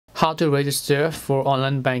How to register for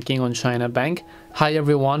online banking on Chinabank. Hi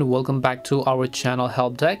everyone, welcome back to our channel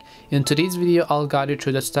Help Deck. In today's video, I'll guide you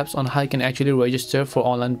through the steps on how you can actually register for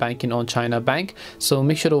online banking on Chinabank. So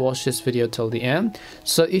make sure to watch this video till the end.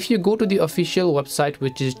 So if you go to the official website,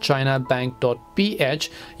 which is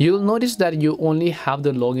chinabank.ph, you'll notice that you only have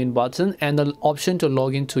the login button and the option to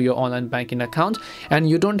log into your online banking account, and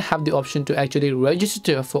you don't have the option to actually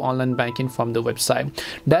register for online banking from the website.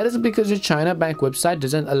 That is because your Chinabank website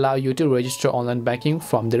doesn't allow you to register online banking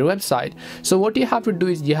from their website. So what you have to do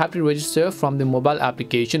is you have to register from the mobile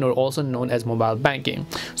application, or also known as mobile banking.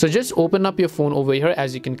 So just open up your phone over here,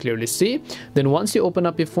 as you can clearly see. Then once you open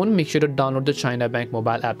up your phone, make sure to download the Chinabank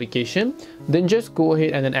mobile application. Then just go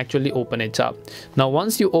ahead and then actually open it up. Now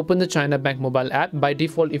once you open the Chinabank mobile app, by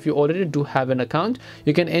default, if you already do have an account,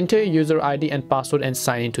 you can enter your user ID and password and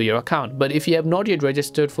sign into your account. But if you have not yet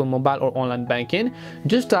registered for mobile or online banking,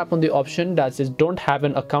 just tap on the option that says don't have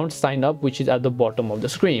an account, sign up, which is at the bottom of the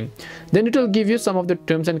screen. Then it will give you some of the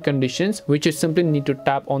terms and conditions, which you simply need to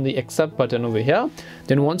tap on the accept button over here.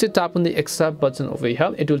 Then once you tap on the accept button over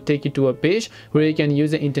here, it will take you to a page where you can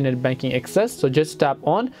use the internet banking access. So just tap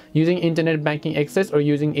on using internet banking access, or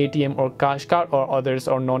using ATM or cash card, or others,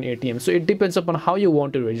 or non-ATM. So it depends upon how you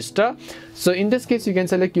want to register. So in this case, you can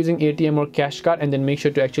select using ATM or cash card, and then make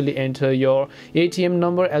sure to actually enter your ATM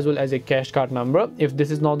number as well as a cash card number. If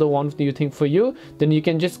this is not the one you think for you, then you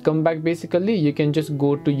can just come back. Basically, you can just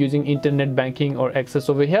go to using internet banking or access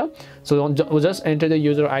over here. So just enter the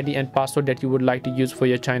user ID and password that you would like to use for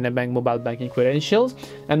your Chinabank mobile banking credentials,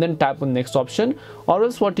 and then tap on next option. Or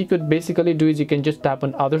else what you could basically do is you can just tap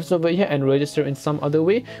on others over here and register in some other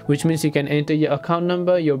way, which means you can enter your account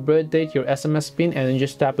number, your birth date, your SMS pin, and then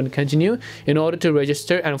just tap on continue in order to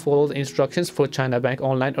register and follow the instructions for Chinabank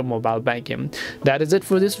online or mobile banking. That is it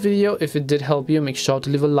for this video. If it did help you, make sure to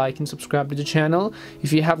leave a like and subscribe to the channel.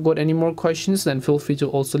 If you have got any more questions, then feel free to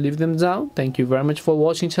also leave them down. Thank you very much for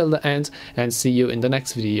watching till the end, and see you in the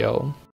next video.